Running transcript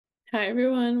Hi,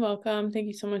 everyone. Welcome. Thank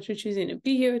you so much for choosing to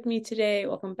be here with me today.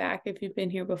 Welcome back if you've been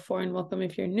here before, and welcome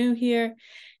if you're new here.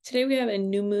 Today, we have a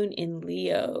new moon in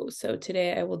Leo. So,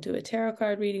 today I will do a tarot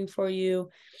card reading for you.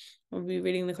 We'll be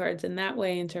reading the cards in that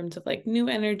way in terms of like new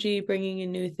energy, bringing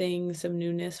in new things, some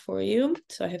newness for you.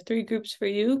 So, I have three groups for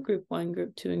you: group one,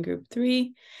 group two, and group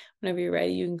three. Whenever you're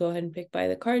ready, you can go ahead and pick by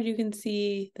the card you can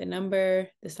see, the number,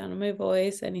 the sound of my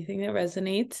voice, anything that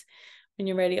resonates. When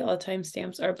you're ready, all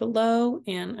timestamps are below,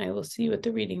 and I will see you at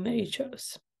the reading that you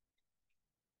chose.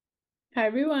 Hi,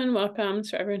 everyone. Welcome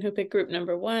to everyone who picked group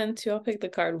number one. So, I'll pick the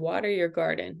card Water Your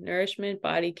Garden, Nourishment,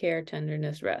 Body Care,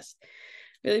 Tenderness, Rest.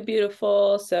 Really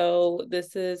beautiful. So,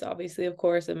 this is obviously, of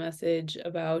course, a message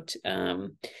about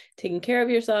taking care of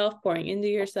yourself, pouring into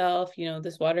yourself.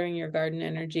 This watering your garden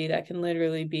energy that can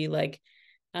literally be like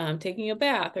taking a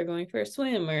bath or going for a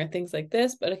swim or things like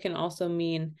this, but it can also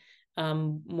mean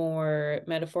more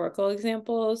metaphorical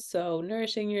examples. So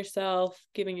nourishing yourself,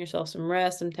 giving yourself some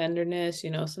rest, some tenderness.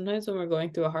 Sometimes when we're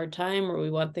going through a hard time or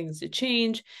we want things to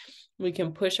change, we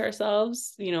can push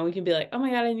ourselves. We can be like, oh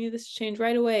my God, I need this to change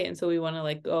right away. And so we want to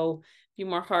like go be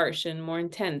more harsh and more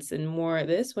intense and more of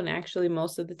this, when actually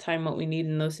most of the time what we need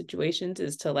in those situations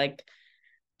is to like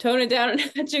tone it down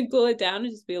and cool it down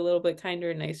and just be a little bit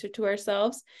kinder and nicer to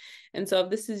ourselves. And so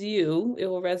if this is you, it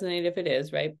will resonate if it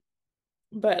is, right?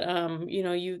 But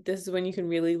this is when you can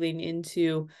really lean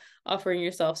into offering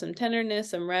yourself some tenderness,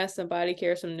 some rest, some body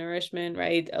care, some nourishment,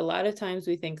 right? A lot of times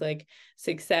we think like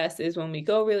success is when we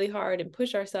go really hard and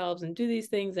push ourselves and do these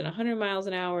things in 100 miles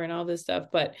an hour and all this stuff.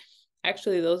 But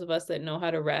actually, those of us that know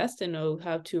how to rest and know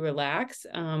how to relax,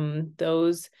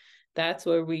 that's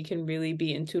where we can really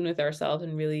be in tune with ourselves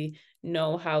and really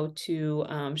know how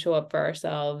to show up for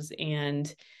ourselves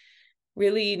and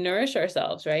really nourish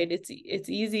ourselves, right? It's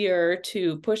easier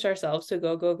to push ourselves to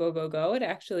go, go, go, go, go. It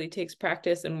actually takes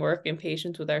practice and work and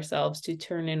patience with ourselves to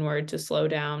turn inward, to slow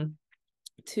down,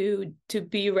 to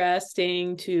be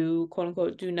resting, to quote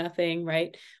unquote do nothing,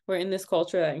 right? We're in this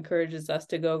culture that encourages us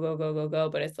to go, go, go, go, go,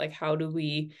 but it's like, how do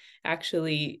we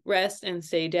actually rest and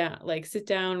stay down, like sit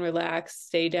down, relax,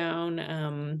 stay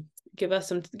down, give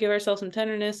ourselves some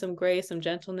tenderness, some grace, some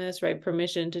gentleness, right?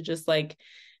 Permission to just like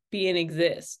be and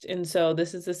exist. And so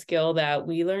this is a skill that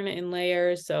we learn in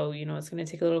layers. So, it's going to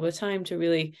take a little bit of time to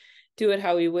really do it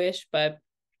how we wish, but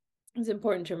it's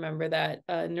important to remember that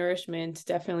nourishment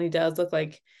definitely does look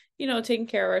like, taking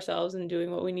care of ourselves and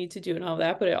doing what we need to do and all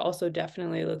that. But it also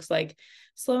definitely looks like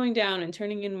slowing down and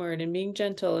turning inward and being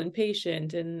gentle and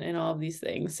patient and all of these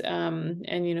things.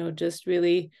 And just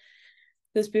really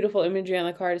this beautiful imagery on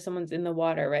the card is someone's in the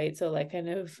water, right? So like kind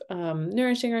of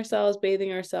nourishing ourselves,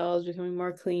 bathing ourselves, becoming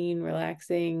more clean,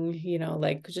 relaxing,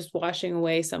 like just washing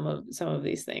away some of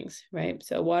these things, right?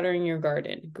 So watering your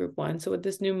garden, group one. So with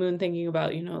this new moon, thinking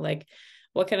about, like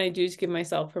what can I do to give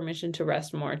myself permission to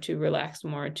rest more, to relax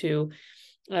more, to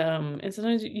and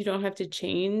sometimes you don't have to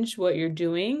change what you're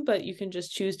doing, but you can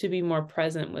just choose to be more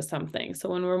present with something. So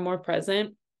when we're more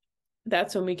present,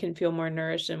 that's when we can feel more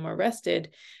nourished and more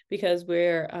rested, because we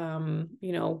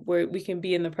can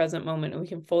be in the present moment and we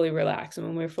can fully relax. And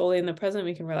when we're fully in the present,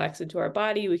 we can relax into our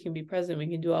body, we can be present, we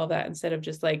can do all that instead of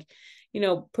just like,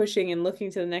 pushing and looking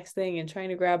to the next thing and trying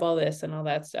to grab all this and all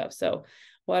that stuff. So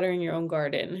watering your own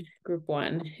garden, group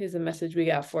one, is the message we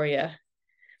got for you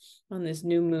on this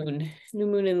new moon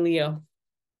in Leo.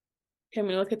 Okay, I'm going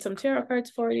to look at some tarot cards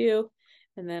for you,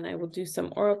 and then I will do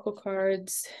some oracle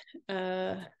cards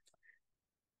to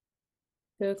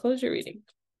close your reading.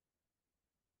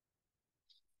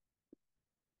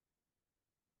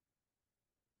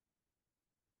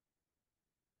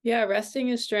 Yeah, resting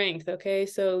is strength. Okay,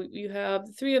 so you have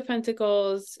the Three of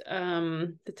Pentacles,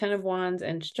 the Ten of Wands,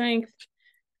 and strength.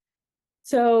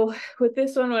 So with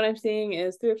this one, what I'm seeing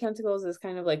is Three of Pentacles is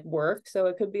kind of like work. So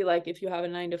it could be like if you have a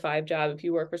 9 to 5 job, if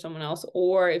you work for someone else,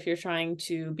 or if you're trying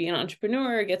to be an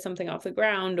entrepreneur, get something off the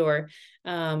ground, or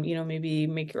maybe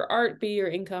make your art be your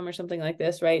income or something like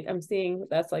this, right? I'm seeing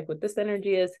that's like what this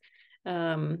energy is.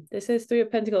 This is Three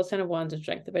of Pentacles, Ten of Wands, and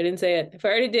strength. If I didn't say it, if I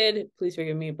already did, please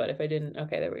forgive me. But if I didn't,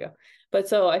 okay, there we go. But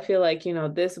so I feel like,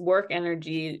 this work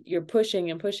energy, you're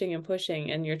pushing and pushing and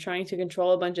pushing, and you're trying to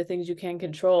control a bunch of things you can't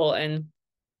control, and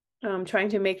trying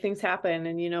to make things happen.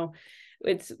 And,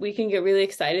 we can get really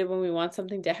excited when we want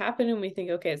something to happen and we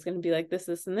think, okay, it's going to be like this,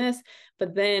 and this.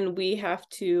 But then we have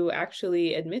to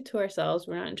actually admit to ourselves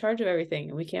we're not in charge of everything,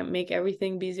 and we can't make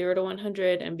everything be 0 to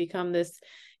 100 and become this,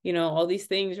 all these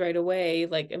things right away,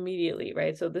 like immediately,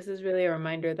 right? So this is really a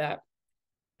reminder that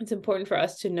it's important for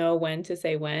us to know when to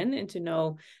say when, and to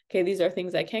know, okay, these are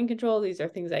things I can control. These are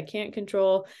things I can't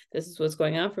control. This is what's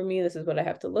going on for me. This is what I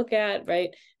have to look at,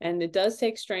 right? And it does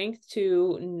take strength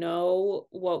to know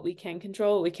what we can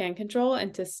control, what we can't control,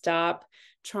 and to stop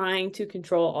trying to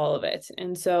control all of it.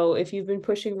 And so if you've been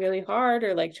pushing really hard,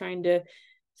 or like trying to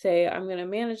say, I'm going to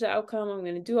manage the outcome, I'm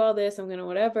going to do all this, I'm going to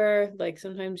whatever, like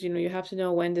sometimes, you have to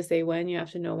know when to say when, you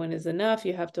have to know when is enough,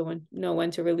 you have to know when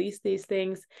to release these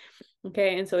things.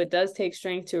 Okay. And so it does take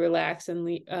strength to relax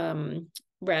and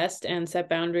rest and set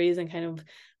boundaries and kind of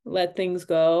let things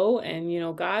go.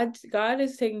 And, God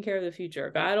is taking care of the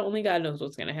future. Only God knows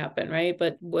what's going to happen. Right.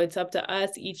 But it's up to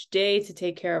us each day to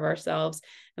take care of ourselves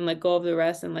and let go of the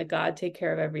rest and let God take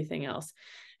care of everything else.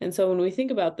 And so when we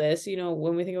think about this,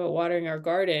 when we think about watering our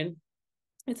garden,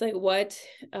 it's like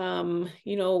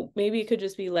maybe it could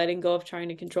just be letting go of trying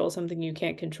to control something you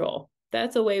can't control.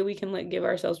 That's a way we can give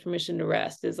ourselves permission to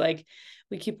rest, is like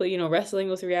we keep, wrestling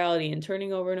with reality and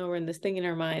turning over and over in this thing in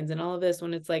our minds and all of this,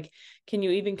 when it's like, can you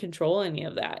even control any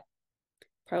of that?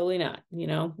 Probably not.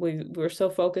 We're so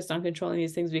focused on controlling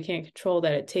these things we can't control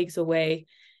that it takes away,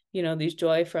 these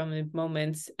joy from the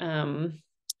moments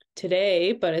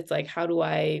today. But it's like, how do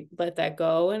I let that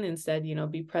go and instead,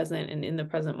 be present and in the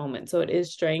present moment? So it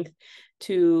is strength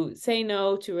to say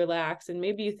no, to relax. And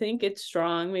maybe you think it's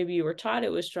strong, maybe you were taught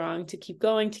it was strong to keep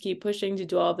going, to keep pushing, to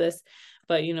do all this,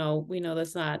 but we know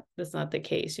that's not the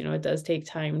case. It does take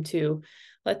time to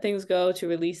let things go, to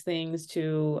release things,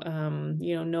 to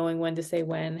knowing when to say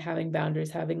when, having boundaries,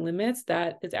 having limits.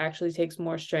 That it actually takes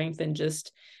more strength than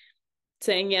just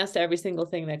saying yes to every single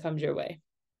thing that comes your way.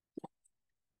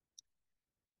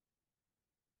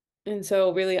 And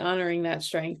so really honoring that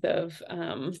strength of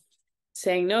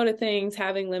saying no to things,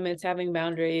 having limits, having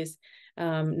boundaries,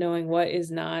 knowing what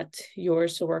is not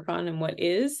yours to work on and what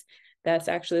is. That's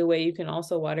actually a way you can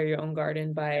also water your own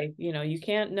garden by, you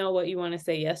can't know what you want to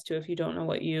say yes to if you don't know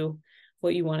what you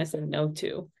want to say no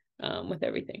to with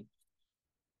everything.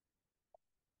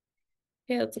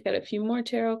 Okay, let's look at a few more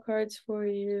tarot cards for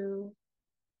you.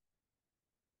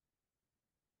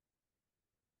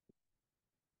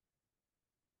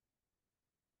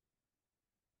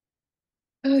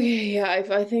 Okay, yeah,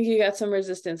 I think you got some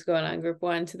resistance going on, group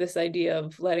one, to this idea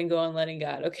of letting go and letting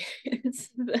God. Okay, it's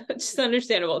just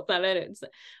understandable. It's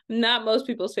not most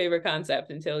people's favorite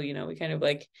concept until, we kind of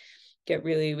like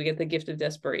we get the gift of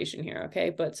desperation here.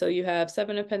 Okay, but so you have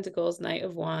Seven of Pentacles, Knight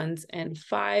of Wands, and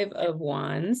Five of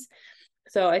Wands.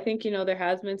 So I think, there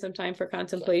has been some time for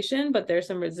contemplation, but there's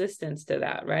some resistance to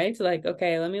that, right? So like,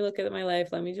 okay, let me look at my life,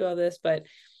 let me do all this, but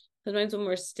sometimes when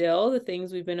we're still, the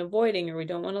things we've been avoiding or we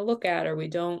don't want to look at, or we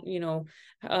don't,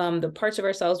 the parts of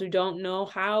ourselves we don't know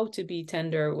how to be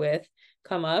tender with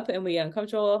come up, and we get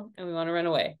uncomfortable and we want to run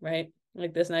away, right?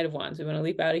 Like this Knight of Wands, we want to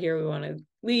leap out of here, we want to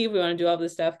leave, we want to do all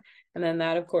this stuff. And then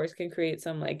that, of course, can create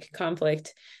some like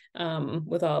conflict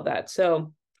with all of that.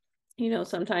 So,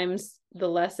 sometimes the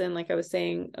lesson, like I was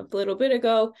saying a little bit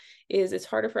ago, is it's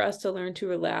harder for us to learn to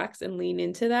relax and lean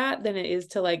into that than it is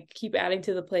to like keep adding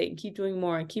to the plate and keep doing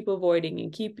more and keep avoiding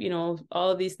and keep, all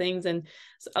of these things. And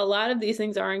a lot of these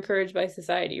things are encouraged by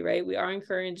society, right? We are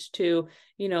encouraged to,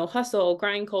 hustle,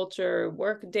 grind culture,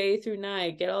 work day through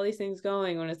night, get all these things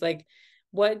going, when it's like,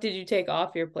 what did you take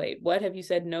off your plate? What have you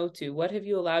said no to? What have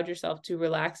you allowed yourself to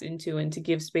relax into and to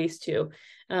give space to?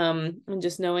 And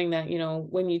just knowing that,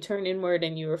 when you turn inward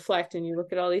and you reflect and you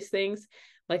look at all these things,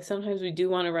 like sometimes we do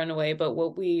want to run away, but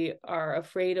what we are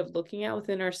afraid of looking at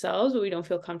within ourselves, what we don't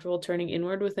feel comfortable turning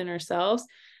inward within ourselves,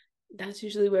 that's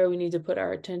usually where we need to put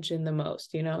our attention the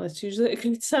most. It's usually a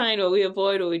good sign. What we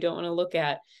avoid, what we don't want to look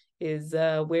at, is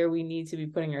where we need to be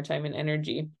putting our time and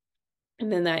energy.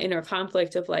 And then that inner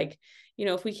conflict of like,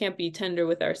 if we can't be tender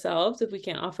with ourselves, if we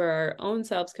can't offer our own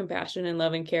selves compassion and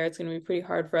love and care, it's going to be pretty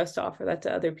hard for us to offer that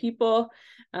to other people,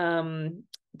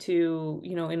 to,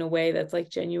 in a way that's like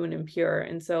genuine and pure.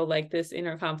 And so like this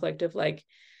inner conflict of like,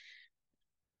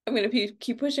 I'm going to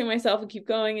keep pushing myself and keep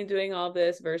going and doing all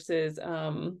this versus,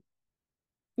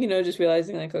 just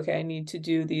realizing like, okay, I need to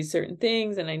do these certain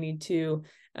things and I need to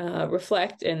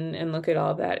reflect and look at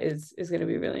all of that is going to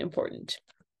be really important.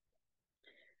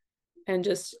 And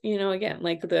just, again,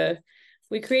 like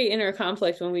we create inner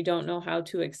conflict when we don't know how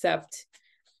to accept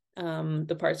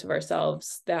the parts of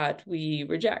ourselves that we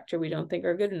reject or we don't think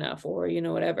are good enough, or,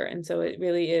 whatever. And so it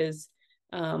really is,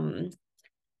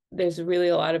 there's really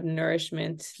a lot of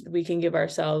nourishment we can give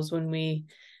ourselves when we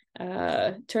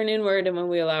turn inward and when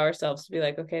we allow ourselves to be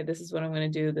like, okay, this is what I'm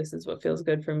going to do. This is what feels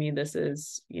good for me. This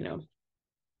is,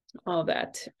 all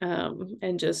that.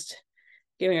 And just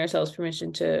giving ourselves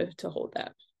permission to hold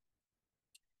that.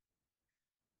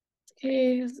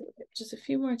 Okay, just a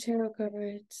few more tarot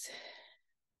cards.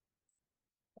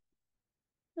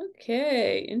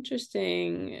 Okay,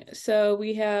 interesting. So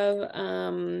we have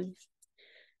the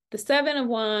Seven of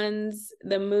Wands,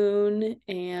 the Moon,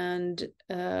 and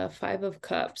Five of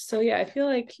Cups. So yeah, I feel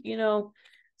like,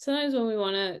 sometimes when we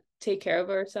want to take care of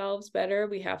ourselves better,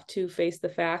 we have to face the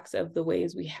facts of the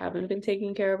ways we haven't been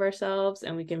taking care of ourselves,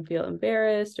 and we can feel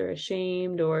embarrassed or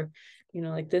ashamed, or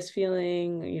like this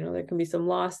feeling, there can be some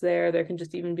loss there. There can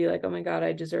just even be like, oh my God,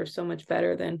 I deserve so much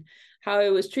better than how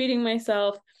I was treating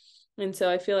myself. And so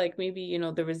I feel like maybe,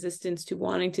 the resistance to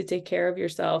wanting to take care of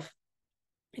yourself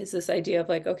is this idea of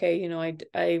like, okay,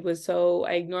 I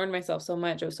ignored myself so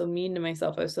much. I was so mean to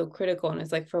myself. I was so critical. And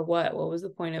it's like, for what? What was the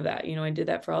point of that? I did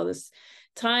that for all this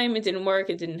time. It didn't work.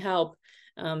 It didn't help.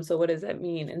 So what does that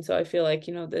mean? And so I feel like,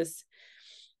 this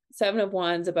Seven of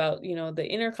Wands about, the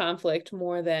inner conflict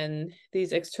more than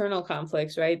these external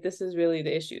conflicts, right? This is really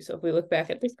the issue. So if we look back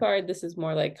at this card, this is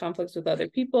more like conflicts with other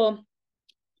people.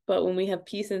 But when we have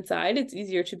peace inside, it's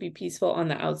easier to be peaceful on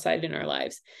the outside in our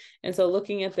lives. And so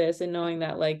looking at this and knowing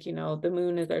that, like, the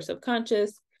moon is our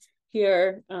subconscious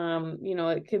here,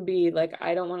 it could be like,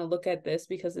 I don't want to look at this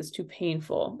because it's too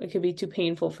painful. It could be too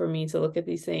painful for me to look at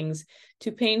these things,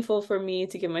 too painful for me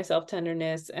to give myself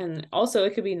tenderness. And also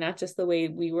it could be not just the way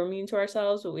we were mean to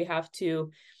ourselves, but we have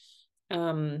to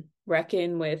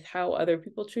reckon with how other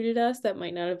people treated us that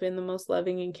might not have been the most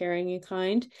loving and caring and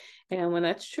kind. And when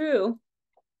that's true,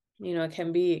 it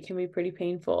can be pretty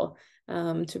painful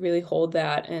to really hold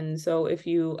that. And so if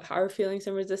you are feeling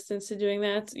some resistance to doing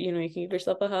that, you can give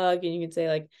yourself a hug and you can say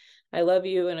like, I love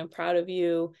you and I'm proud of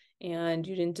you and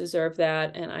you didn't deserve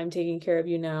that. And I'm taking care of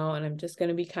you now. And I'm just going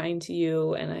to be kind to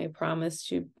you. And I promise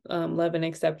to love and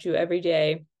accept you every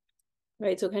day.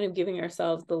 Right. So kind of giving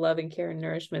ourselves the love and care and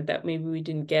nourishment that maybe we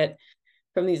didn't get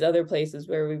from these other places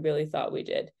where we really thought we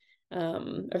did.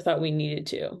 Or thought we needed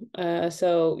to.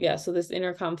 So this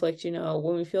inner conflict,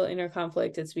 when we feel inner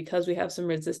conflict, it's because we have some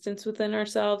resistance within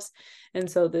ourselves.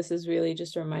 And so this is really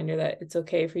just a reminder that it's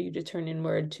okay for you to turn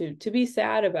inward, to be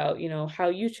sad about, how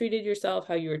you treated yourself,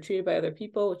 how you were treated by other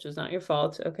people, which was not your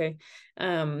fault. Okay.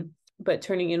 But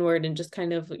turning inward and just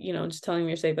kind of, just telling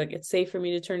yourself like, it's safe for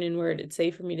me to turn inward. It's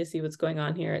safe for me to see what's going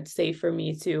on here. It's safe for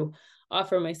me to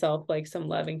offer myself like some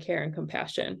love and care and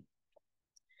compassion.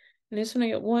 And I just want to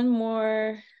get one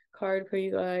more card for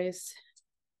you guys.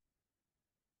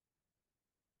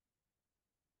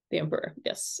 The Emperor.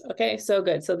 Yes. Okay. So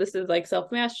good. So this is like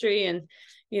self-mastery and,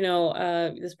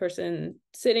 this person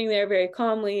sitting there very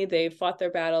calmly. They've fought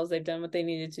their battles. They've done what they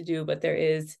needed to do, but there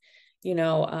is,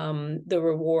 the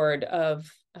reward of,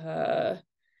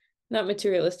 not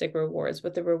materialistic rewards,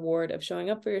 but the reward of showing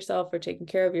up for yourself or taking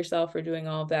care of yourself or doing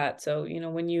all of that. So,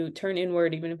 when you turn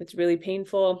inward, even if it's really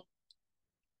painful,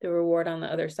 the reward on the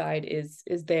other side is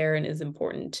there and is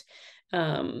important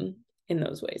in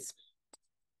those ways.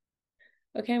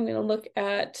 Okay, I'm going to look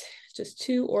at just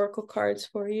 2 oracle cards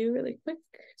for you really quick.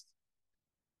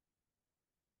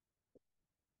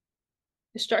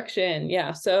 Destruction.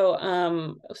 Yeah. So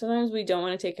sometimes we don't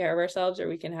want to take care of ourselves, or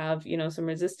we can have, some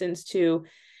resistance to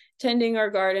tending our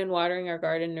garden, watering our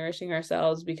garden, nourishing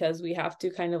ourselves, because we have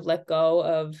to kind of let go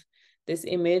of this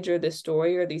image or this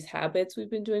story or these habits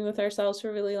we've been doing with ourselves for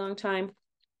a really long time.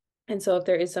 And so if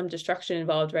there is some destruction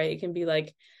involved, right, it can be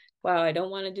like, wow, I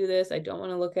don't want to do this. I don't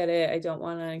want to look at it. I don't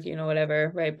want to,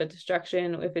 whatever, right? But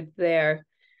destruction, if it's there,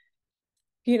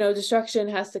 destruction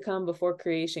has to come before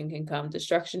creation can come.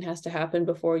 Destruction has to happen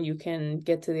before you can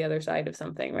get to the other side of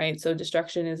something, right? So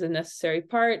destruction is a necessary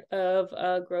part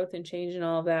of growth and change and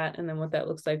all of that. And then what that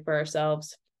looks like for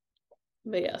ourselves.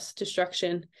 But yes,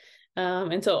 destruction.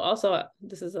 And so also,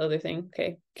 this is the other thing,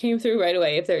 okay, came through right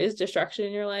away. If there is destruction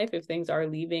in your life, if things are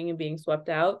leaving and being swept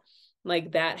out,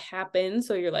 like that happens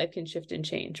so your life can shift and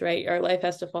change, right? Our life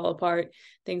has to fall apart.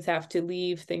 Things have to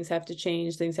leave. Things have to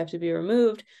change. Things have to be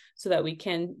removed so that we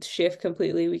can shift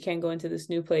completely. We can go into this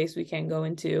new place. We can go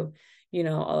into,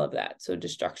 all of that. So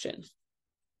destruction.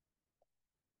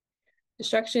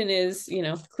 Destruction is,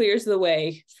 clears the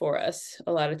way for us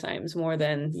a lot of times more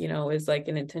than, is like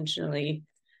an intentionally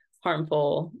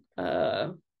harmful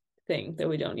thing that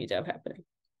we don't need to have happening.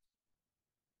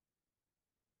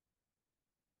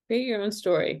 Create your own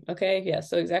story. Okay. Yeah.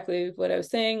 So exactly what I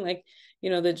was saying, like,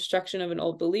 the destruction of an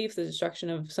old belief, the destruction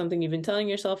of something you've been telling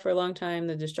yourself for a long time,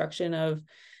 the destruction of,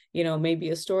 maybe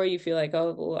a story you feel like,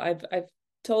 oh, well, I've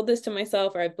told this to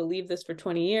myself, or I've believed this for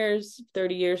 20 years,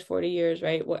 30 years, 40 years,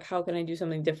 right? How can I do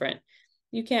something different?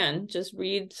 You can just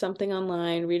read something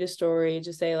online, read a story,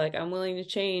 just say like, I'm willing to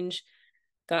change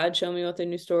God, show me what the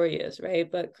new story is, right?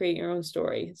 But create your own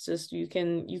story. It's just you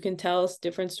can tell a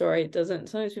different story. It doesn't,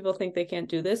 sometimes people think they can't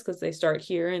do this because they start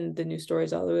here and the new story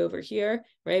is all the way over here,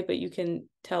 right? But you can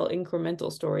tell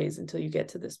incremental stories until you get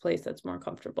to this place that's more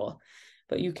comfortable.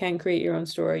 But you can create your own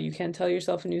story. You can tell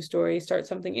yourself a new story, start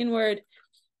something inward,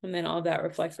 and then all of that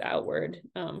reflects outward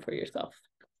for yourself.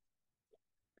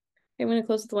 Okay, I'm going to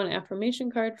close with one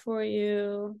affirmation card for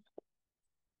you.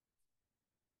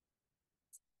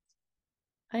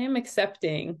 I am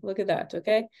accepting. Look at that.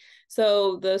 Okay.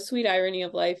 So the sweet irony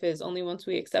of life is only once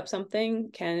we accept something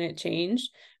can it change,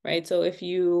 right? So if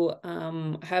you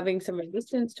having some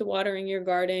resistance to watering your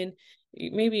garden,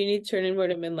 maybe you need to turn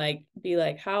inward and be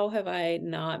like, how have I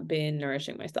not been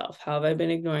nourishing myself? How have I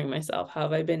been ignoring myself? How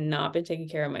have I been not been taking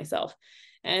care of myself?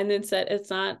 And instead, it's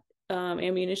not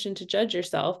ammunition to judge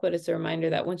yourself, but it's a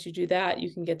reminder that once you do that,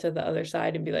 you can get to the other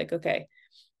side and be like, okay,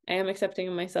 I am accepting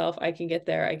of myself. I can get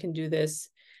there. I can do this.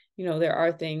 There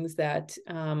are things that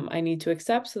I need to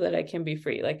accept so that I can be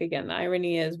free. Like, again, the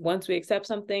irony is once we accept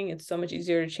something, it's so much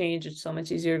easier to change. It's so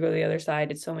much easier to go to the other side.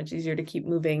 It's so much easier to keep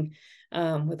moving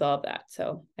with all of that.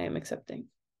 So I am accepting.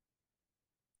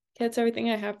 Okay, that's everything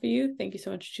I have for you. Thank you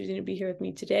so much for choosing to be here with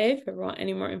me today. If you ever want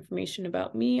any more information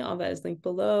about me, all that is linked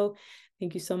below.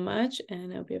 Thank you so much,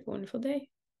 and I hope you have a wonderful day.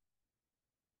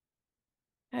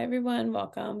 Hi, everyone.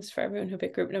 Welcome. It's for everyone who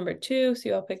picked group number 2. So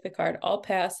you all pick the card, All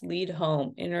Paths Lead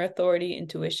Home, Inner Authority,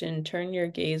 Intuition, Turn Your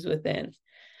Gaze Within.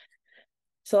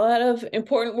 So a lot of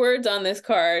important words on this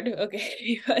card.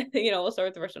 Okay. We'll start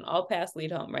with the first one, All Paths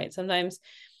Lead Home, right? Sometimes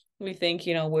we think,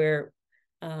 we're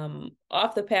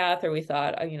off the path, or we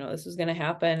thought, this was going to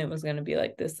happen. It was going to be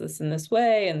like this, and this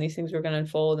way, and these things were going to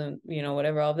unfold and,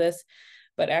 whatever, all this.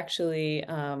 But actually,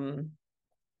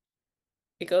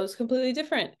 it goes completely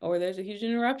different, or there's a huge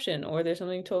interruption, or there's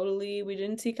something totally we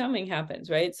didn't see coming happens,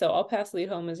 right? So All Paths Lead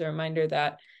Home is a reminder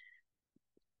that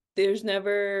there's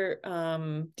never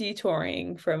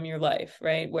detouring from your life,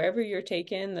 right? Wherever you're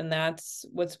taken, then that's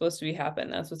what's supposed to be happen.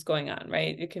 That's what's going on,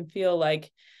 right? It can feel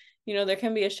like, there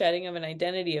can be a shedding of an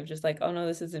identity of just like, oh no,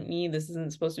 this isn't me. This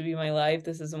isn't supposed to be my life.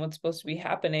 This isn't what's supposed to be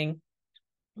happening.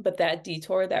 But that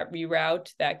detour, that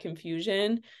reroute, that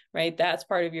confusion, right? That's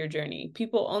part of your journey.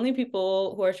 Only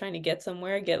people who are trying to get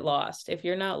somewhere get lost. If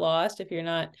you're not lost, if you're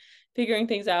not figuring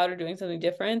things out or doing something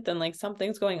different, then like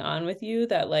something's going on with you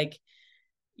that like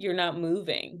you're not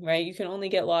moving, right? You can only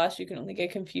get lost. You can only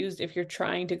get confused if you're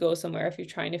trying to go somewhere, if you're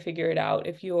trying to figure it out,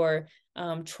 if you're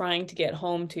trying to get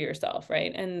home to yourself,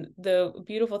 right? And the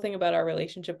beautiful thing about our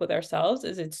relationship with ourselves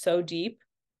is it's so deep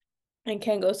and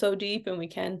can go so deep, and we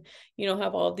can,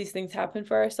 have all of these things happen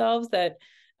for ourselves that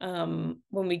when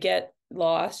we get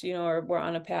lost, or we're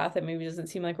on a path that maybe doesn't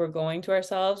seem like we're going to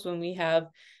ourselves, when we have,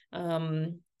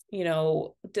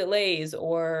 delays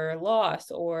or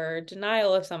loss or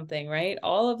denial of something, right?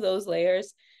 All of those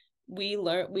layers,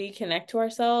 we connect to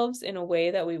ourselves in a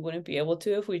way that we wouldn't be able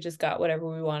to if we just got whatever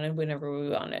we wanted whenever we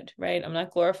wanted, right? I'm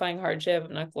not glorifying hardship.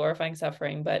 I'm not glorifying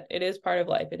suffering, but it is part of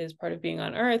life. It is part of being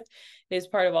on earth. It is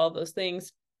part of all of those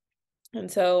things. And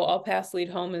so All Paths Lead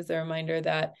Home is the reminder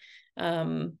that,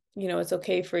 it's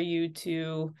okay for you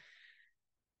to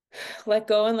let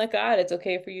go and let God. It's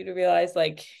okay for you to realize,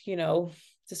 like,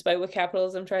 despite what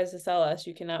capitalism tries to sell us,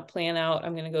 you cannot plan out,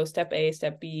 I'm going to go step A,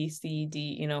 step B, C,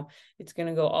 D, it's going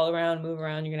to go all around, move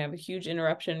around. You're going to have a huge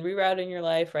interruption, reroute in your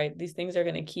life, right? These things are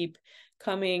going to keep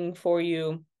coming for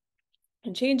you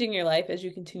and changing your life as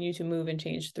you continue to move and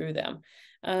change through them.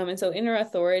 And so inner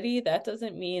authority, that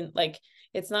doesn't mean like,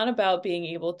 it's not about being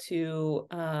able to,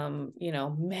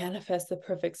 manifest the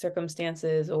perfect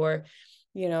circumstances or,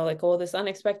 like, oh, this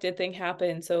unexpected thing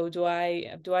happened. So do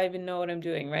I even know what I'm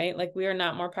doing? Right? Like, we are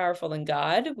not more powerful than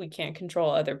God. We can't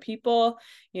control other people.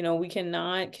 We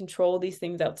cannot control these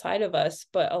things outside of us.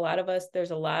 But a lot of us,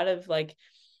 there's a lot of like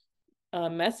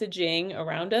messaging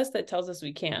around us that tells us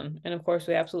we can. And of course,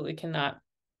 we absolutely cannot.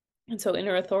 And so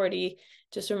inner authority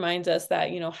just reminds us that,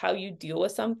 how you deal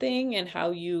with something and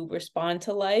how you respond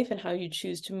to life and how you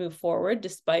choose to move forward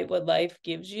despite what life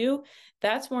gives you,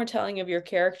 that's more telling of your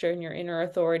character and your inner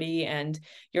authority and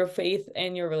your faith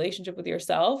and your relationship with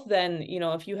yourself than,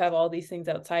 if you have all these things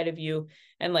outside of you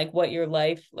and like what your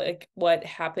life, like what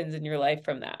happens in your life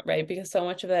from that, right? Because so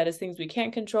much of that is things we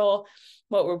can't control,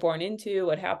 what we're born into,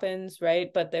 what happens,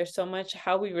 right? But there's so much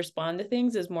how we respond to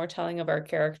things is more telling of our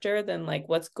character than like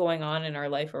what's going on in our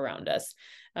life around us.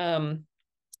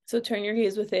 So turn your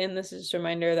gaze within. This is just a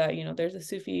reminder that, there's a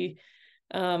Sufi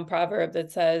proverb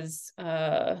that says,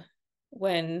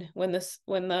 when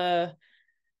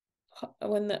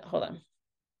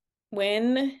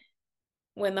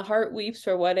when the heart weeps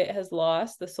for what it has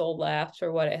lost, the soul laughs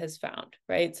for what it has found,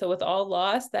 right? So with all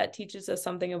loss, that teaches us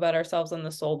something about ourselves on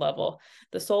the soul level.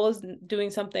 The soul is doing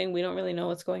something, we don't really know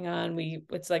what's going on.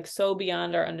 It's like so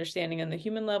beyond our understanding on the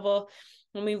human level.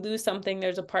 When we lose something,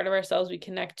 there's a part of ourselves we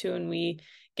connect to and we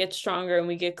get stronger and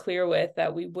we get clear with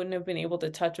that we wouldn't have been able to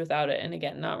touch without it. And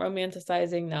again, not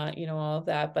romanticizing, not, all of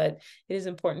that, but it is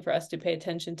important for us to pay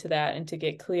attention to that and to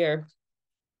get clear.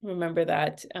 Remember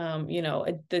that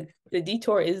the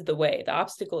detour is the way, the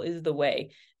obstacle is the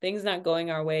way, things not going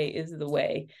our way is the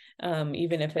way,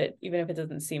 even if it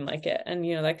doesn't seem like it. And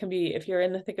that can be, if you're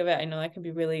in the thick of it, I know that can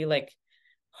be really like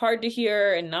hard to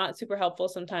hear and not super helpful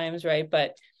sometimes, right?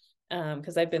 But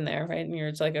because I've been there, right? And you're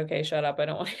just like, okay, shut up, I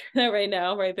don't want to hear that right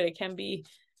now, right? But it can be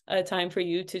a time for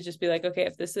you to just be like, okay,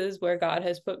 if this is where God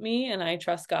has put me and I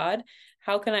trust God,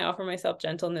 how can I offer myself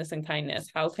gentleness and kindness?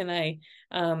 How can I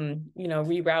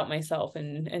reroute myself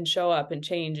and show up and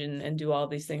change and do all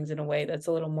these things in a way that's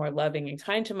a little more loving and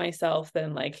kind to myself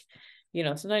than like,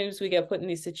 sometimes we get put in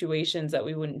these situations that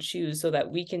we wouldn't choose so that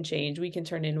we can change, we can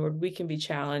turn inward, we can be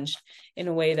challenged in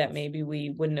a way that maybe we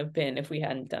wouldn't have been if we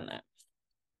hadn't done that.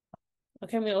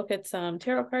 Okay, I'm going to look at some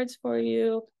tarot cards for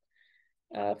you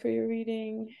for your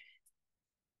reading.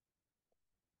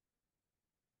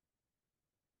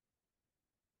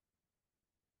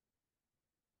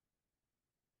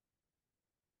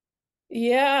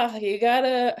 Yeah, you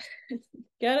gotta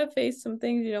face some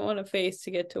things you don't want to face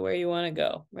to get to where you want to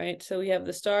go, right? So we have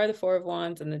the Star, the Four of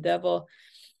Wands, and the Devil.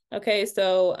 Okay,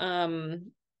 so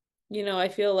I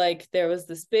feel like there was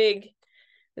this big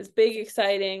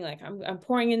exciting, like I'm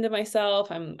pouring into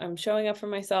myself, I'm showing up for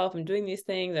myself, I'm doing these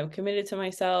things, I'm committed to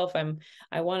myself,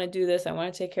 I want to do this, I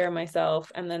want to take care of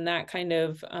myself. And then that kind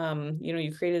of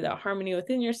you created that harmony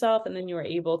within yourself, and then you were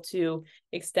able to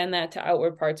extend that to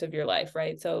outward parts of your life,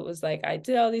 right? So it was like I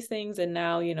did all these things and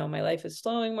now my life is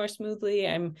flowing more smoothly.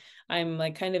 I'm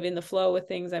like kind of in the flow with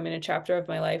things. I'm in a chapter of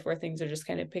my life where things are just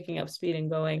kind of picking up speed and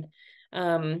going.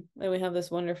 And we have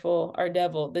this wonderful,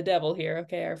 the devil here,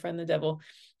 okay, our friend the devil,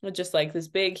 with just like this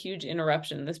big huge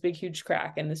interruption, this big huge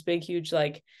crack, and this big huge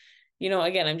like,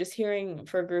 again, I'm just hearing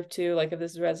for group 2, like if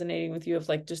this is resonating with you, of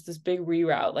like just this big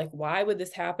reroute, like why would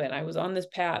this happen? I was on this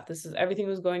path, everything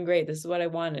was going great, this is what I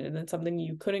wanted, and then something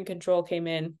you couldn't control came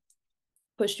in,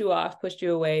 pushed you off, pushed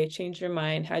you away, changed your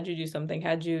mind, had you do something,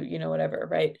 had you whatever,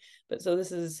 right? But so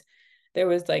there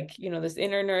was like this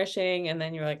inner nourishing, and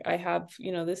then you're like, I have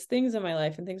this things in my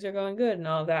life and things are going good and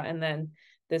all of that, and then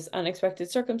this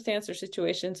unexpected circumstance or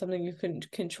situation, something you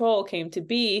couldn't control, came to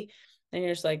be, and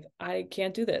you're just like, I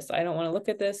can't do this, I don't want to look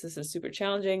at this is super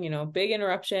challenging, big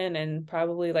interruption, and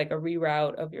probably like a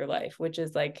reroute of your life, which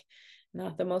is like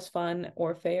not the most fun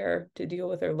or fair to deal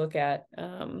with or look at,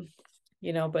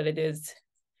 but it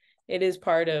is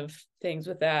part of things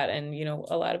with that. And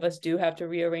a lot of us do have to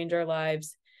rearrange our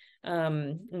lives,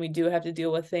 and we do have to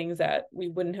deal with things that we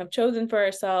wouldn't have chosen for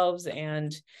ourselves.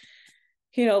 And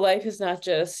life is not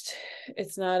just,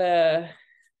 it's not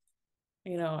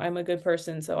I'm a good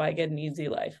person so I get an easy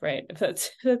life, right? If that's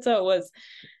how it was,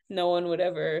 no one would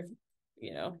ever,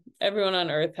 everyone on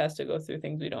earth has to go through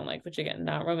things we don't like, which again,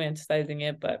 not romanticizing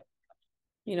it, but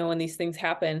when these things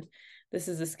happen, this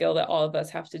is a skill that all of us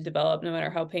have to develop, no matter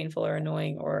how painful or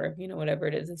annoying or whatever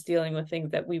it is. It's dealing with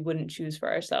things that we wouldn't choose for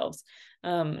ourselves,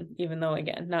 even though,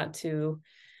 again, not to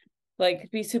like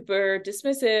be super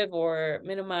dismissive or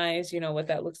minimize what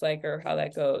that looks like or how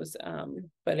that goes,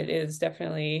 but it is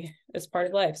definitely, it's part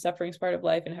of life. Suffering is part of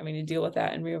life, and having to deal with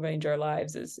that and rearrange our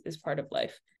lives is part of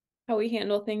life. How we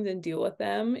handle things and deal with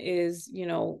them is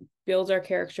builds our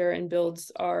character and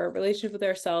builds our relationship with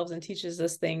ourselves and teaches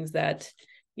us things that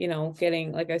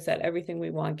getting, like I said, everything we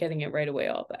want, getting it right away,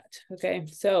 all that. Okay,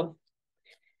 so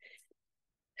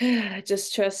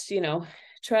just trust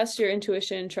your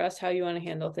intuition, trust how you want to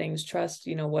handle things, trust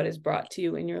what is brought to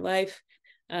you in your life,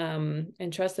 and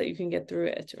trust that you can get through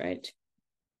it, right?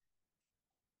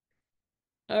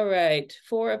 All right,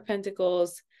 Four of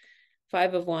Pentacles,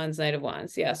 Five of Wands, Knight of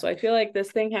Wands. Yeah, so I feel like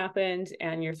this thing happened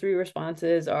and your 3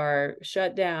 responses are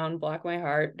shut down, block my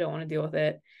heart, don't want to deal with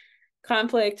it,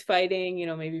 conflict, fighting,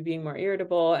 maybe being more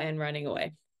irritable, and running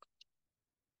away.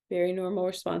 Very normal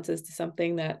responses to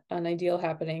something that unideal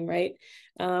happening, right?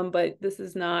 But this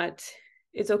is not,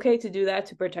 it's okay to do that,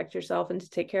 to protect yourself and to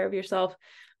take care of yourself.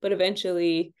 But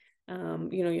eventually,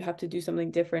 you have to do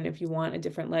something different if you want a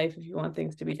different life, if you want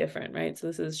things to be different, right? So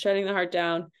this is shutting the heart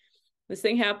down. This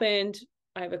thing happened.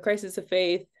 I have a crisis of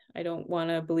faith. I don't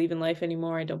want to believe in life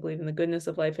anymore. I don't believe in the goodness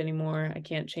of life anymore. I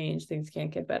can't change. Things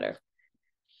can't get better.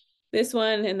 This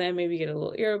one, and then maybe you get a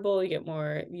little irritable,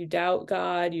 you doubt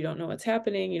God, you don't know what's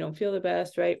happening, you don't feel the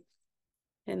best, right?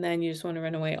 and then you just want to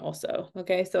run away also.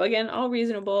 Okay, so again, all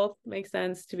reasonable, makes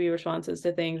sense to be responses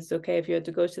to things. It's okay if you had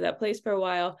to go to that place for a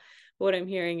while. But what I'm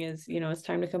hearing is, it's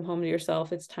time to come home to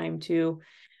yourself. It's time to,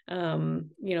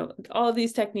 all of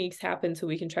these techniques happen so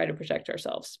we can try to protect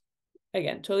ourselves.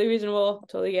 Again, totally reasonable,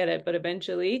 totally get it. But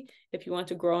eventually, if you want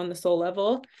to grow on the soul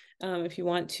level, if you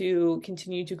want to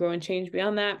continue to grow and change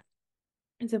beyond that,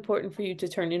 it's important for you to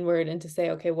turn inward and to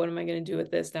say, okay, what am I going to do with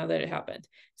this now that it happened?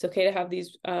 It's okay to have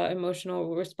these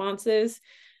emotional responses.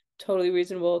 Totally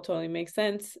reasonable, totally makes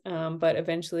sense. But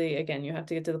eventually, again, you have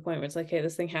to get to the point where it's like, hey,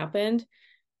 this thing happened.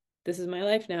 This is my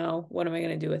life now. What am I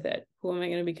going to do with it? Who am I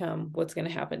going to become? What's going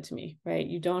to happen to me? Right?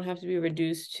 You don't have to be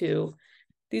reduced to,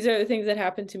 these are the things that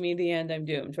happened to me. The end, I'm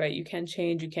doomed. Right? You can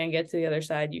change. You can get to the other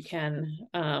side. You can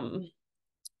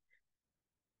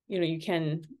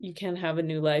you can have a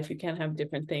new life, you can have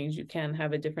different things, you can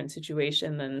have a different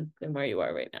situation than where you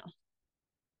are right now.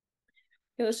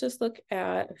 Okay, let's just look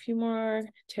at a few more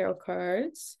tarot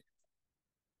cards.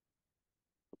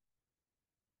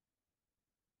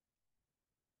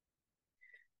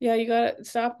 Yeah, you gotta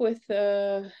stop with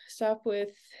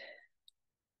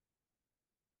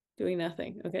doing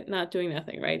nothing. Okay, not doing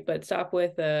nothing, right? But stop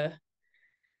with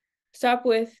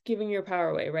giving your power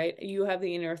away, right? You have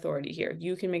the inner authority here.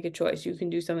 You can make a choice. You can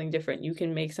do something different. You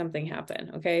can make something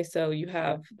happen. Okay, so you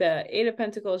have the Eight of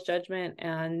Pentacles, Judgment,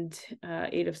 and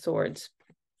Eight of Swords.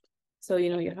 So,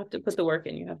 you have to put the work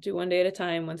in. You have to do one day at a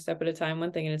time, one step at a time,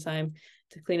 one thing at a time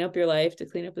to clean up your life, to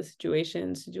clean up the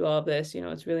situations, to do all of this.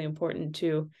 It's really important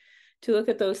to look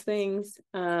at those things.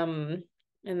 And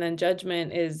then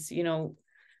Judgment is,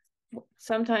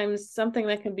 sometimes something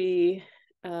that can be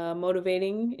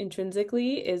motivating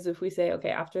intrinsically is if we say, okay,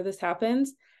 after this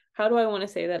happens, how do I want to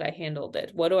say that I handled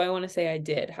it? What do I want to say I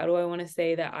did? How do I want to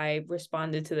say that I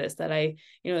responded to this, that I,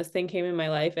 this thing came in my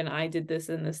life and I did this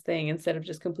and this thing instead of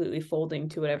just completely folding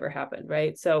to whatever happened,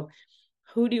 right? So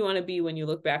who do you want to be when you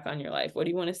look back on your life? What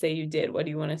do you want to say you did? What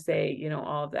do you want to say,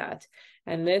 all of that?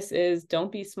 And this is,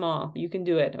 don't be small. You can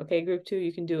do it. Okay, group 2,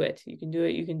 you can do it. You can do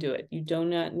it. You can do it. You do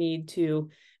not need to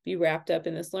be wrapped up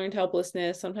in this learned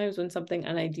helplessness. Sometimes when something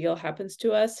unideal happens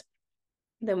to us,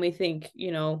 then we think,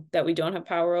 that we don't have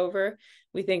power over.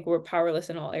 We think we're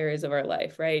powerless in all areas of our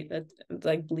life, right? That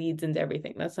like bleeds into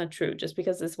everything. That's not true. Just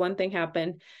because this one thing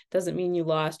happened doesn't mean you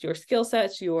lost your skill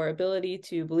sets, your ability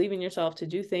to believe in yourself, to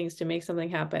do things, to make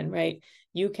something happen, right?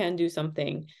 You can do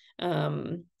something.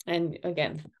 And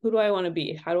again, who do I want to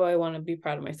be? How do I want to be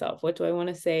proud of myself? What do I want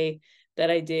to say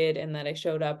that I did and that I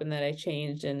showed up and that I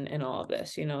changed and all of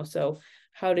this, So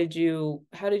how did you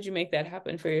make that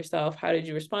happen for yourself? How did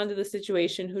you respond to the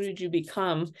situation? Who did you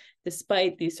become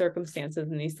despite these circumstances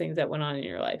and these things that went on in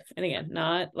your life? And again,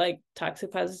 not like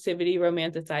toxic positivity,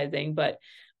 romanticizing, but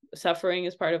suffering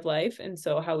is part of life. And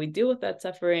so how we deal with that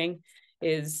suffering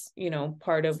is,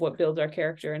 part of what builds our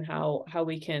character and how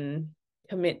we can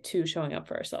commit to showing up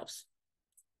for ourselves.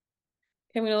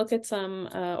 Okay, I'm going to look at some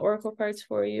oracle cards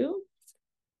for you.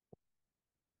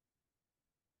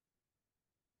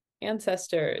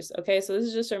 Ancestors. Okay, so this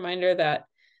is just a reminder that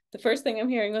the first thing I'm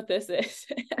hearing with this is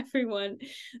everyone,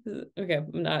 okay,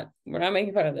 we're not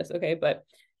making fun of this, okay, but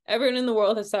everyone in the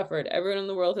world has suffered. Everyone in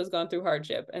the world has gone through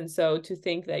hardship. And so to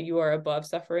think that you are above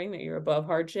suffering, that you're above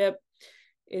hardship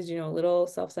is, a little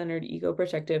self-centered, ego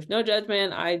protective. No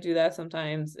judgment. I do that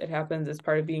sometimes. It happens. It's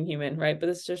part of being human, right? But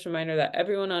this is just a reminder that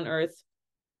everyone on earth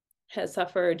has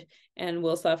suffered and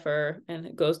will suffer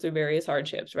and goes through various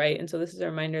hardships, right? And so this is a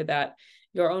reminder that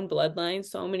your own bloodline,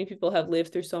 so many people have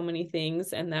lived through so many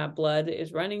things and that blood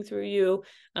is running through you.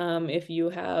 If you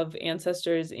have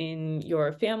ancestors in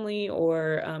your family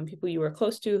or people you were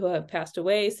close to who have passed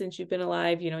away since you've been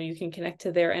alive, you can connect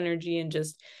to their energy and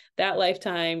just that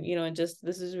lifetime, and just,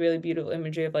 this is really beautiful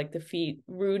imagery of like the feet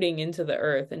rooting into the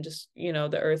earth and just,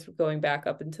 the earth going back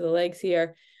up into the legs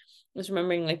here. Just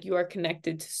remembering like you are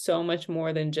connected to so much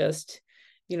more than just,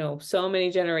 so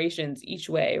many generations each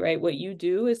way, right? What you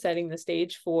do is setting the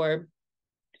stage for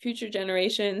future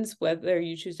generations, whether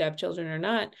you choose to have children or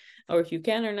not, or if you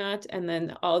can or not. And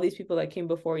then all these people that came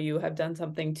before you have done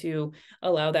something to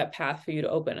allow that path for you to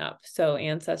open up. So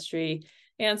ancestors,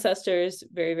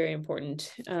 very, very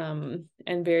important,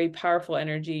 and very powerful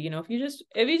energy. If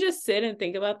you just sit and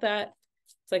think about that,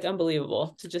 it's like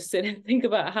unbelievable to just sit and think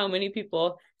about how many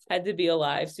people had to be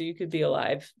alive so you could be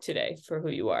alive today for who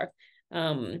you are.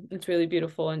 It's really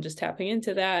beautiful, and just tapping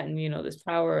into that and this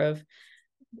power of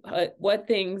what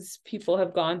things people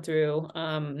have gone through,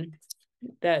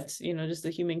 that's just the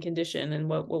human condition and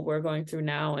what we're going through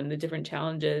now and the different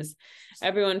challenges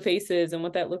everyone faces and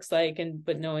what that looks like,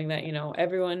 but knowing that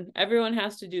everyone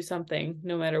has to do something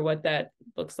no matter what that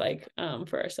looks like,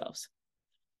 for ourselves.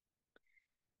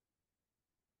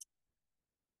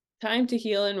 Time to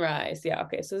heal and rise. Yeah,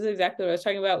 okay. So this is exactly what I was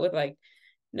talking about with like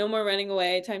no more running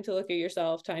away, time to look at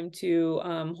yourself, time to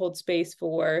hold space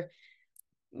for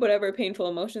whatever painful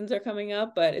emotions are coming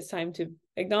up, but it's time to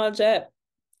acknowledge that,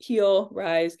 heal,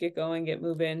 rise, get going, get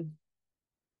moving,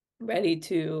 ready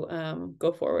to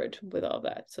go forward with all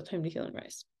that. So time to heal and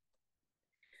rise.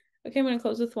 Okay, I'm going to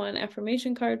close with one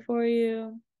affirmation card for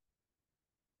you.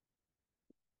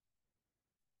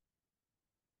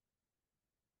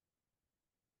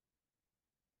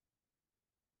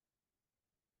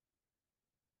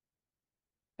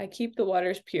 I keep the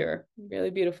waters pure. Really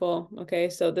beautiful. Okay,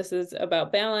 so this is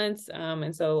about balance.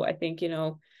 And so I think,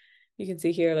 you can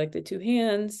see here like the two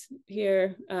hands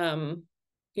here.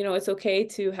 It's okay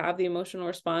to have the emotional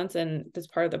response and that's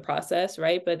part of the process,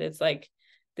 right? But it's like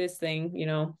this thing,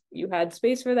 you had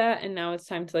space for that and now it's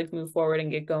time to like move forward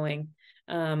and get going.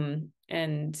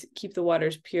 And keep the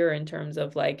waters pure in terms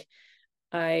of like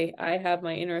I have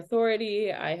my inner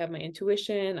authority, I have my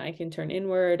intuition, I can turn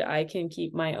inward, I can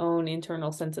keep my own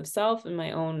internal sense of self and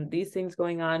my own these things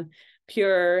going on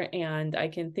pure, and I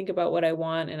can think about what I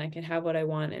want and I can have what I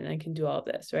want and I can do all of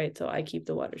this, right? So I keep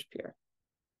the waters pure.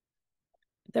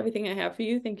 That's everything I have for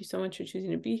you. Thank you so much for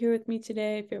choosing to be here with me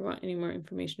today. If you ever want any more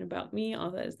information about me,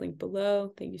 all that is linked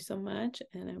below. Thank you so much,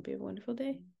 and I hope you have a wonderful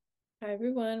day. Hi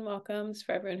everyone, welcome. It's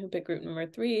for everyone who picked group number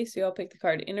 3. So you'll pick the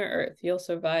card Inner Earth. You'll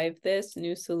survive this,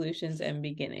 new solutions and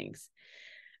beginnings.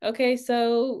 Okay,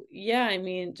 so yeah, I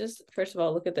mean, just first of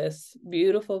all, look at this.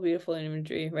 Beautiful, beautiful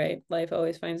imagery, right? Life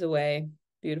always finds a way.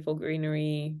 Beautiful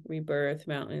greenery, rebirth,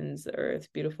 mountains, the earth,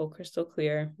 beautiful, crystal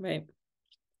clear, right?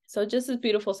 So just this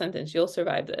beautiful sentence, you'll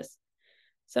survive this.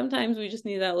 Sometimes we just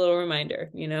need that little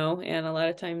reminder, and a lot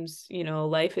of times,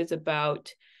 life is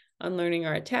about unlearning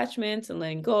our attachments and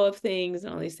letting go of things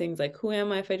and all these things like, who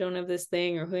am I if I don't have this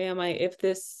thing, or who am I if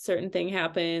this certain thing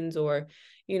happens, or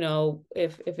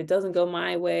if it doesn't go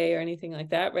my way or anything like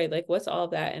that, right? Like what's all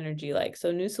that energy like?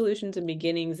 So new solutions and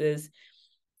beginnings is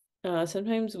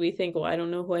sometimes we think, well, I don't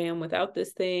know who I am without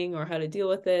this thing or how to deal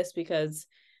with this because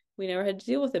we never had to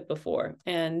deal with it before.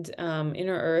 And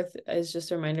inner earth is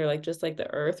just a reminder, like just like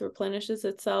the earth replenishes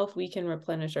itself, we can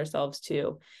replenish ourselves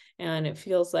too. And it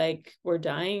feels like we're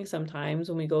dying sometimes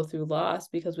when we go through loss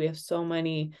because we have so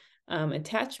many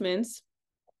attachments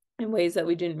in ways that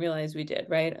we didn't realize we did,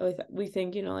 right? We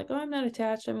think, like, oh, I'm not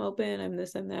attached, I'm open, I'm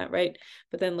this, I'm that, right?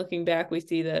 But then looking back, we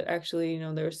see that actually,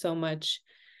 there's so much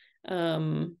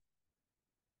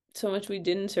we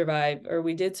didn't survive, or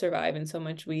we did survive, and so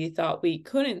much we thought we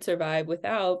couldn't survive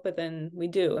without, but then we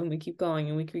do, and we keep going,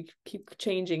 and we keep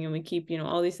changing, and we keep,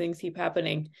 all these things keep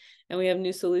happening, and we have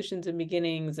new solutions and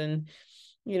beginnings, and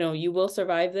you will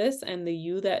survive this, and the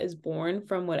you that is born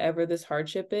from whatever this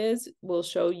hardship is will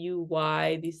show you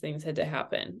why these things had to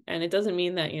happen. And it doesn't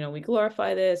mean that, we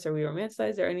glorify this or we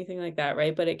romanticize or anything like that,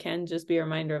 right? But it can just be a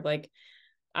reminder of like,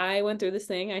 I went through this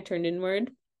thing, I turned inward,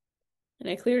 and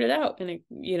I cleared it out, and it,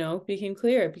 became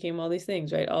clear. It became all these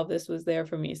things, right? All this was there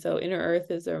for me. So inner earth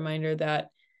is a reminder that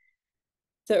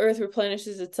the earth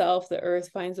replenishes itself. The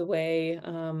earth finds a way.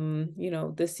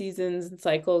 The seasons and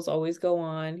cycles always go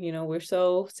on. We're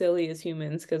so silly as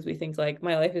humans because we think like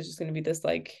my life is just going to be this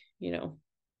like,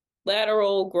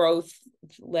 lateral growth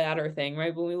ladder thing,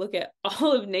 right? When we look at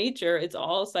all of nature, it's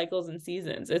all cycles and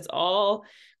seasons. It's all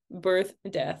birth,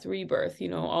 death, rebirth,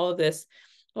 all of this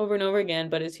over and over again.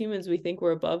 But as humans, we think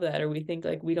we're above that, or we think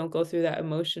like we don't go through that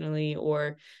emotionally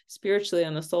or spiritually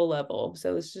on the soul level.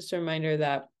 So it's just a reminder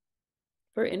that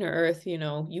for inner earth, you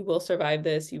will survive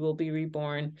this, you will be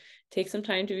reborn. Take some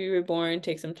time to be reborn,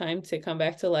 take some time to come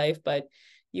back to life, but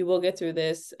you will get through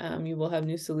this. You will have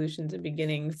new solutions and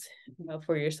beginnings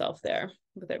for yourself there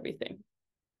with everything.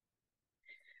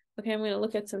 Okay, I'm going to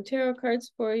look at some tarot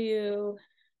cards for you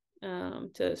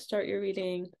to start your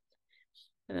reading.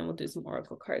 And then we'll do some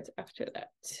oracle cards after that.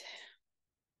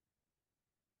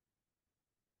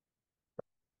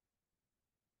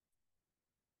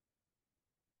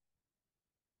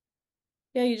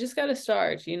 Yeah, you just got to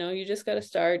start, you just got to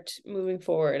start moving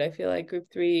forward. I feel like group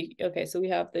 3, okay, so we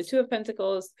have the 2 of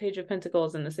Pentacles, Page of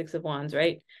Pentacles, and the 6 of Wands,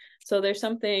 right? So there's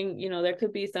something, there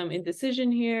could be some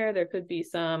indecision here. There could be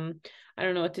some, I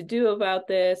don't know what to do about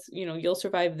this. You'll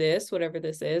survive this, whatever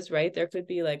this is, right? There could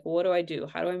be like, well, what do I do?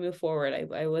 How do I move forward?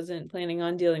 I wasn't planning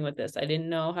on dealing with this. I didn't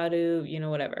know how to,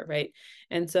 whatever, right?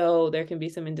 And so there can be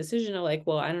some indecision of like,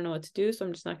 well, I don't know what to do, so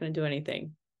I'm just not going to do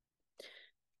anything.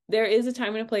 There is a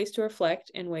time and a place to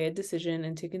reflect and weigh a decision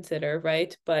and to consider,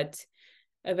 right? But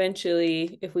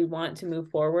eventually, if we want to move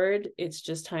forward, it's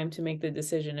just time to make the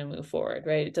decision and move forward,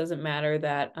 right? It doesn't matter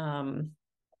that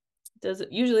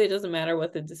it doesn't matter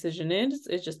what the decision is.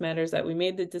 It just matters that we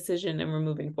made the decision and we're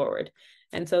moving forward.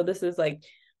 And so this is like,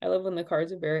 I love when the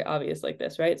cards are very obvious like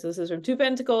this, right? So this is from 2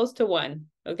 Pentacles to 1.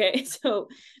 Okay. So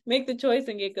make the choice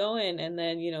and get going, and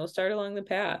then, start along the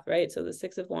path, right? So the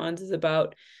 6 of Wands is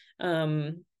about,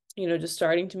 just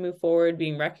starting to move forward,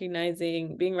 being recognized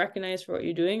for what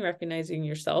you're doing, recognizing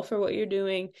yourself for what you're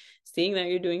doing, seeing that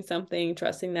you're doing something,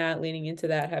 trusting that, leaning into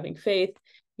that, having faith,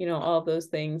 all of those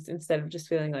things, instead of just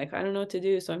feeling like, I don't know what to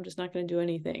do, so I'm just not going to do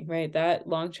anything, right? That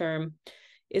long-term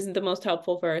isn't the most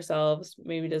helpful for ourselves,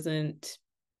 maybe doesn't,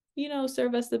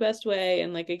 serve us the best way.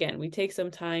 And like, again, we take some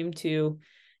time to,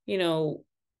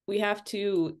 we have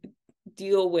to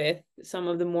deal with some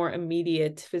of the more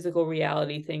immediate physical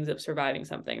reality things of surviving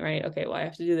something, right? Okay, well, I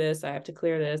have to do this, I have to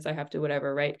clear this, I have to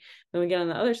whatever, right? Then we get on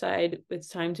the other side, it's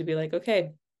time to be like,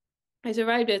 okay, I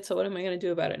survived it, so what am I going to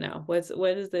do about it now? What is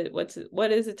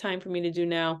the time for me to do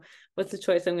now? What's the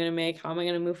choice I'm going to make? How am I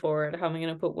going to move forward? How am I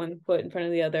going to put one foot in front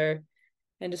of the other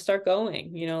and just start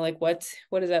going? Like what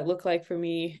does that look like for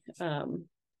me?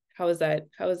 How is my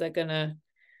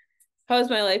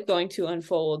life going to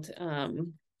unfold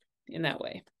in that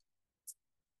way?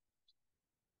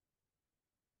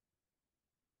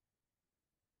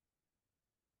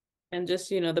 And just,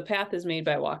 the path is made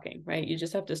by walking, right? You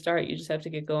just have to start, you just have to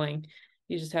get going.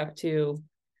 You just have to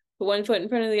put one foot in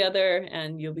front of the other,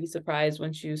 and you'll be surprised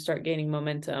once you start gaining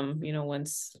momentum,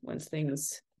 once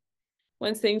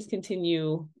things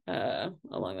continue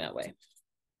along that way.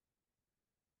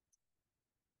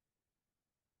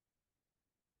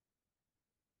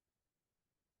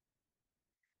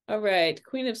 All right,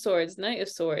 Queen of Swords, Knight of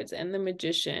Swords, and the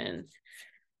Magician.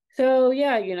 So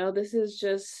yeah, this is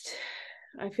just,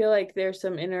 I feel like there's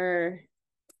some you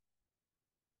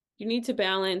need to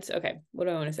balance. Okay, what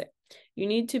do I want to say? You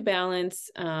need to balance,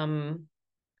 kind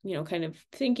of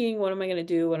thinking, what am I going to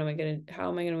do? How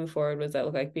am I going to move forward? What does that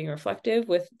look like? Being reflective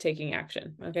with taking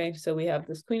action. Okay, so we have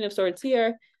this Queen of Swords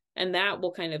here, and that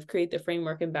will kind of create the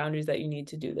framework and boundaries that you need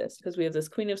to do this, because we have this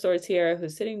Queen of Swords here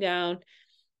who's sitting down,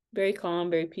 very calm,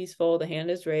 very peaceful. The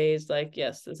hand is raised, like,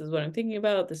 yes, this is what I'm thinking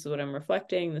about. This is what I'm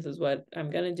reflecting. This is what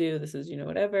I'm going to do. This is,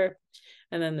 whatever.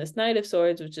 And then this Knight of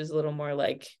Swords, which is a little more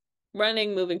like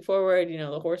running, moving forward.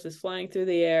 The horse is flying through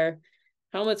the air,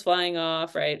 helmet's flying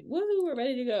off, right? Woo, we're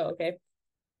ready to go. Okay.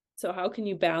 So how can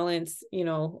you balance,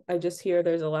 I just hear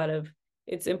there's a lot of,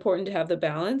 it's important to have the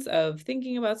balance of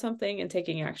thinking about something and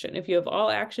taking action. If you have all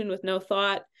action with no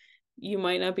thought, you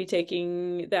might not be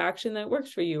taking the action that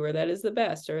works for you, or that is the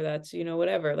best, or that's,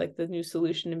 whatever, like the new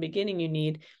solution and beginning you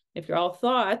need. If you're all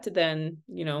thought, then,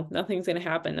 nothing's going to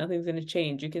happen. Nothing's going to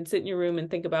change. You can sit in your room and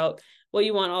think about what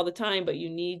you want all the time, but you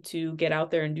need to get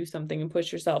out there and do something and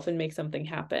push yourself and make something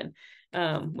happen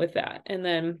with that. And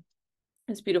then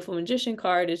this beautiful Magician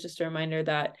card is just a reminder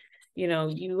that,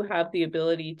 you have the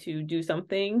ability to do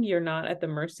something. You're not at the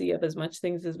mercy of as much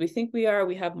things as we think we are.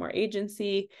 We have more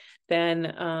agency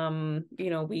than,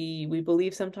 we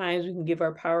believe sometimes we can give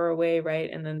our power away, right?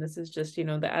 And then this is just,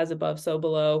 the as above, so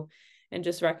below, and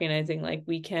just recognizing like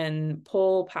we can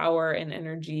pull power and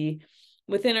energy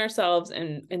within ourselves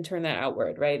and turn that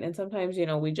outward, right? And sometimes,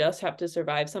 we just have to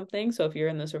survive something. So if you're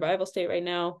in the survival state right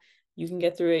now, you can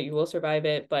get through it, you will survive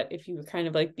it. But if you're kind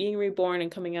of like being reborn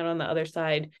and coming out on the other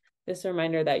side, this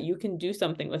reminder that you can do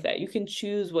something with that. You can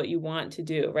choose what you want to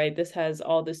do, right? This has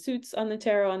all the suits on the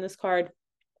tarot on this card.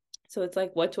 So it's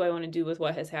like, what do I want to do with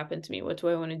what has happened to me? What do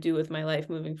I want to do with my life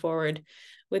moving forward?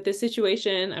 With this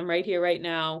situation, I'm right here, right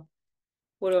now.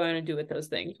 What do I want to do with those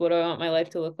things? What do I want my life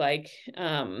to look like?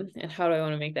 And how do I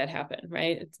want to make that happen,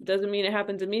 right? It doesn't mean it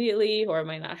happens immediately, or it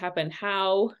might not happen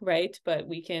how, right? But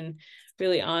we can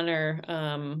really honor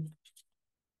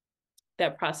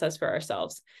that process for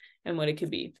ourselves and what it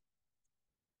could be.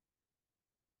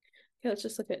 Okay, let's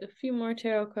just look at a few more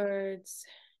tarot cards.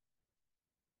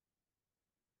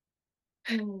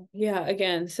 Yeah,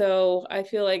 again, so I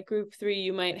feel like group 3,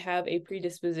 you might have a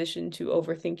predisposition to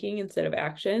overthinking instead of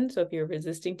action. So if you're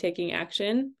resisting taking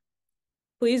action,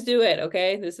 please do it.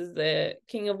 Okay, this is the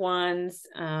King of Wands,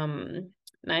 9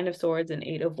 of Swords, and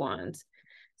 8 of Wands.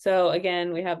 So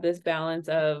again, we have this balance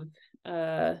of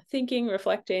thinking,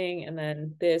 reflecting, and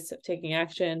then this of taking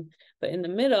action. But in the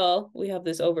middle, we have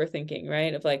this overthinking,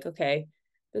 right? Of like, okay,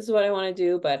 this is what I want to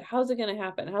do, but how's it going to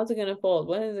happen? How's it going to fold?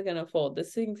 When is it going to fold?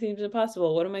 This thing seems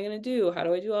impossible. What am I going to do? How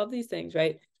do I do all of these things,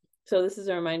 right? So this is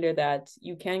a reminder that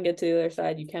you can get to the other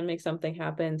side. You can make something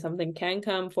happen. Something can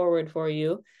come forward for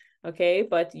you. Okay,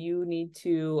 but you need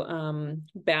to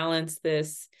balance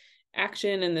this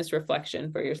action and this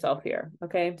reflection for yourself here.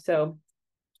 Okay, so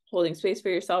holding space for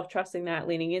yourself, trusting that,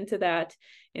 leaning into that,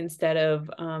 instead of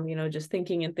just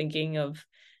thinking of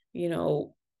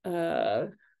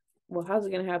well, how's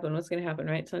it going to happen? What's going to happen,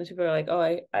 right? Sometimes people are like,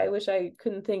 oh, I wish I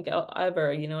couldn't think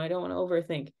ever, you know, I don't want to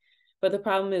overthink. But the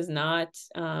problem is not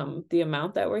the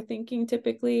amount that we're thinking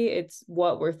typically, it's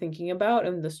what we're thinking about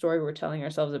and the story we're telling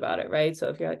ourselves about it, right? So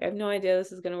if you're like, I have no idea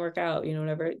this is going to work out, you know,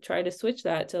 whatever, try to switch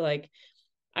that to like,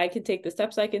 I can take the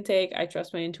steps I can take. I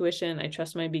trust my intuition. I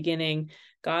trust my beginning.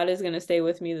 God is going to stay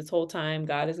with me this whole time.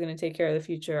 God is going to take care of the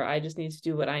future. I just need to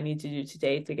do what I need to do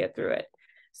today to get through it.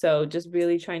 So just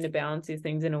really trying to balance these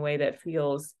things in a way that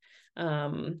feels,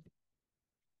 you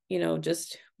know,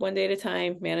 just one day at a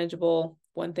time, manageable,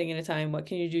 one thing at a time. What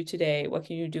can you do today? What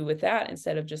can you do with that?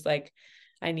 Instead of just like,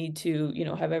 I need to, you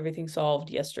know, have everything solved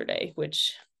yesterday,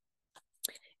 which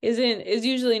is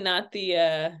usually not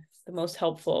the most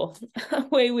helpful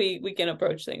way we can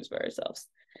approach things for ourselves.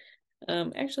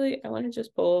 Actually, I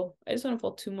just want to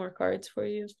pull two more cards for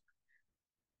you.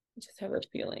 I just have a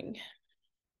feeling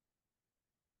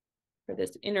for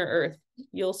this inner earth,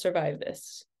 you'll survive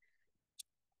this.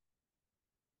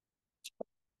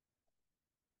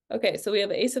 Okay, so we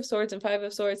have Ace of Swords and Five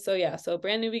of Swords. So yeah, so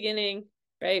brand new beginning,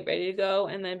 right? Ready to go.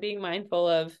 And then being mindful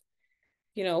of,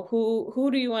 you know,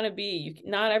 who do you want to be?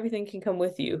 Not everything can come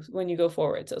with you when you go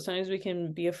forward. So sometimes we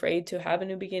can be afraid to have a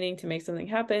new beginning, to make something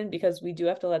happen, because we do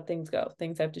have to let things go.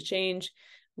 Things have to change.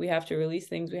 We have to release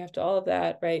things. We have to all of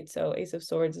that, right? So Ace of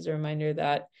Swords is a reminder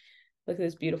that, look at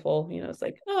this beautiful, you know, it's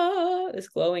like, this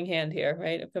glowing hand here,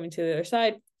 right? Of coming to the other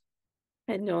side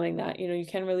and knowing that, you know, you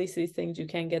can release these things, you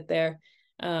can get there.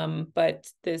 But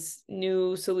this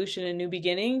new solution and new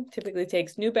beginning typically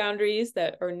takes new boundaries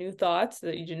that or new thoughts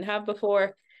that you didn't have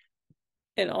before.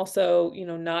 And also, you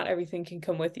know, not everything can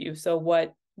come with you. So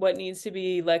what needs to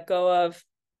be let go of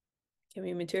can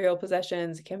be material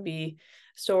possessions, it can be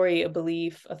a story, a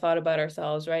belief, a thought about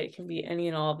ourselves, right? It can be any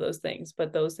and all of those things,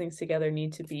 but those things together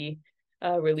need to be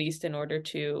released in order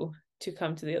to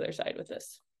come to the other side with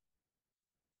this.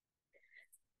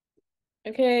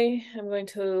 Okay, I'm going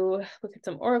to look at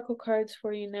some oracle cards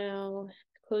for you now.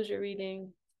 Close your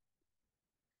reading.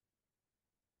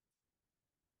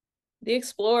 The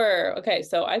Explorer. Okay,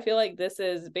 so I feel like this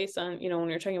is based on, you know, when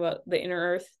you're talking about the inner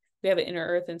earth, we have an inner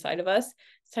earth inside of us.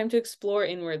 It's time to explore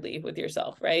inwardly with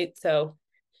yourself, right? So,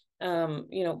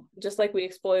 you know, just like we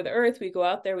explore the earth, we go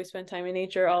out there, we spend time in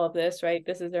nature, all of this, right?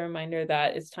 This is a reminder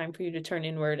that it's time for you to turn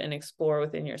inward and explore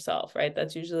within yourself, right?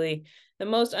 That's usually the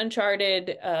most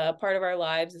uncharted part of our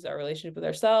lives, is our relationship with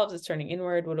ourselves. It's turning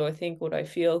inward. What do I think? What do I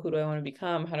feel? Who do I want to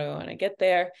become? How do I want to get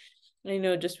there? And, you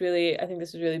know, just really, I think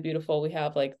this is really beautiful. We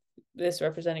have like this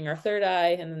representing our third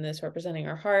eye and then this representing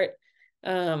our heart.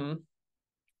 And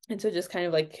so just kind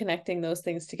of like connecting those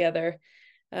things together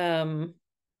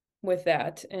with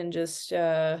that, and just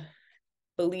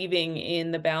believing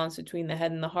in the balance between the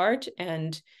head and the heart,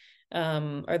 and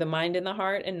or the mind and the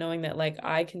heart, and knowing that like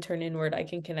I can turn inward, I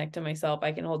can connect to myself,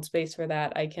 I can hold space for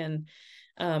that, I can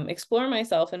explore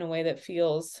myself in a way that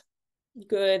feels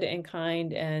good and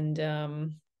kind and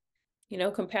you know,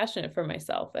 compassionate for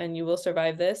myself, and you will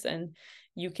survive this, and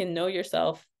you can know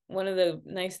yourself. One of the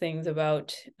nice things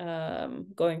about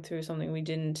going through something we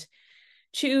didn't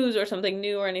choose or something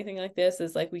new or anything like this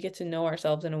is like we get to know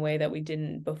ourselves in a way that we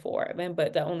didn't before.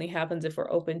 But that only happens if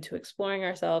we're open to exploring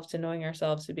ourselves, to knowing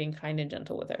ourselves, to being kind and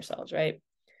gentle with ourselves, right?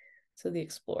 So the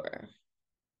Explorer.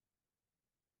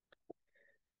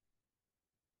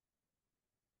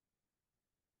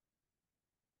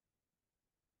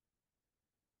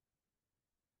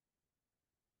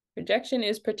 Rejection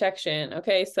is protection.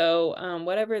 Okay, so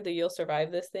whatever the you'll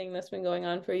survive this thing that's been going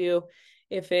on for you,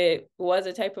 if it was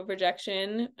a type of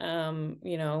rejection,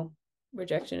 you know,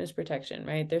 rejection is protection,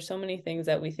 right? There's so many things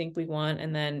that we think we want,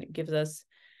 and then gives us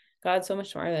God's so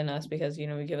much smarter than us, because, you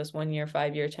know, we give us 1 year,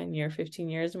 5 year, 10 year, 15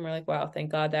 years, and we're like, wow, thank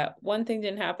God that one thing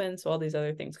didn't happen, so all these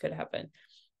other things could happen.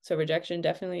 So rejection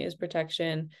definitely is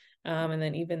protection. And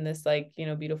then even this, like, you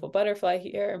know, beautiful butterfly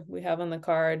here we have on the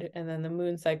card, and then the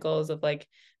moon cycles of like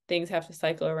things have to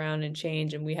cycle around and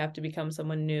change, and we have to become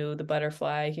someone new. The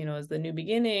butterfly, you know, is the new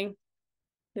beginning,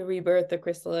 the rebirth, the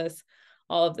chrysalis,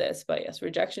 all of this. But yes,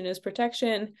 rejection is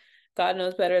protection. God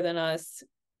knows better than us.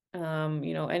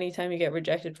 You know, anytime you get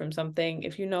rejected from something,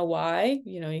 if you know why,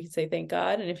 you know, you can say thank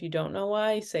God. And if you don't know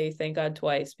why, say thank God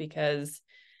twice, because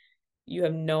you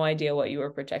have no idea what you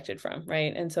were protected from,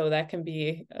 right? And so that can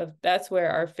be, that's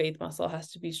where our faith muscle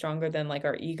has to be stronger than like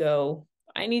our ego.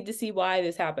 I need to see why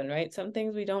this happened, right? Some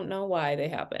things we don't know why they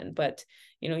happen, but,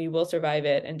 you know, you will survive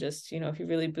it. And just, you know, if you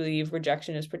really believe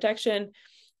rejection is protection,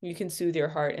 you can soothe your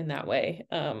heart in that way.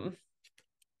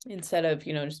 Instead of,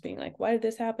 you know, just being like, why did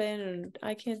this happen? And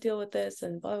I can't deal with this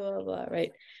and blah, blah, blah,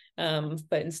 right?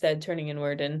 But instead turning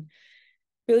inward and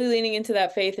really leaning into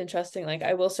that faith and trusting, like,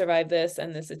 I will survive this,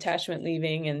 and this attachment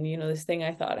leaving, and, you know, this thing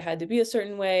I thought had to be a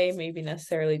certain way maybe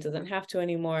necessarily doesn't have to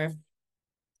anymore.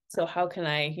 So how can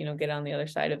I, you know, get on the other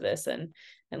side of this and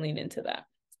lean into that?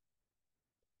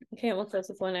 Okay, and we'll close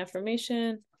with one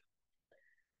affirmation.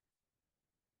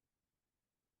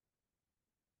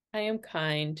 I am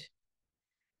kind.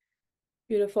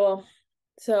 Beautiful.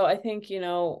 So I think, you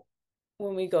know,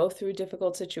 when we go through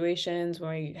difficult situations,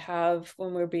 when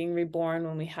we're being reborn,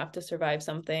 when we have to survive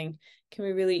something, can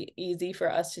be really easy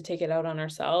for us to take it out on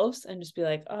ourselves and just be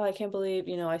like, oh, I can't believe,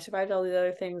 you know, I survived all these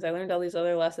other things. I learned all these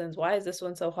other lessons. Why is this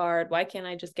one so hard? Why can't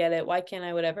I just get it? Why can't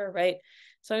I, whatever, right?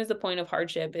 Sometimes the point of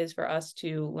hardship is for us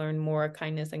to learn more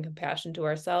kindness and compassion to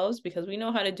ourselves, because we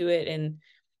know how to do it in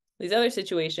these other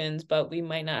situations, but we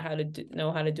might not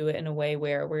know how to do it in a way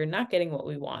where we're not getting what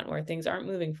we want, where things aren't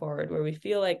moving forward, where we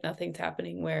feel like nothing's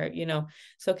happening, where, you know,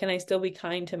 so can I still be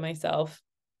kind to myself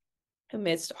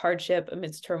amidst hardship,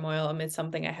 amidst turmoil, amidst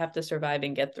something I have to survive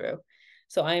and get through?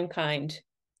 So I am kind.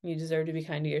 You deserve to be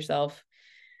kind to yourself,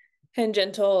 and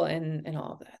gentle, and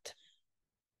all of that.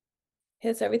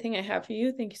 That's everything I have for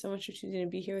you. Thank you so much for choosing to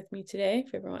be here with me today.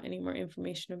 If you ever want any more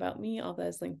information about me, all that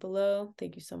is linked below.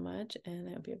 Thank you so much, and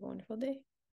I hope you have a wonderful day.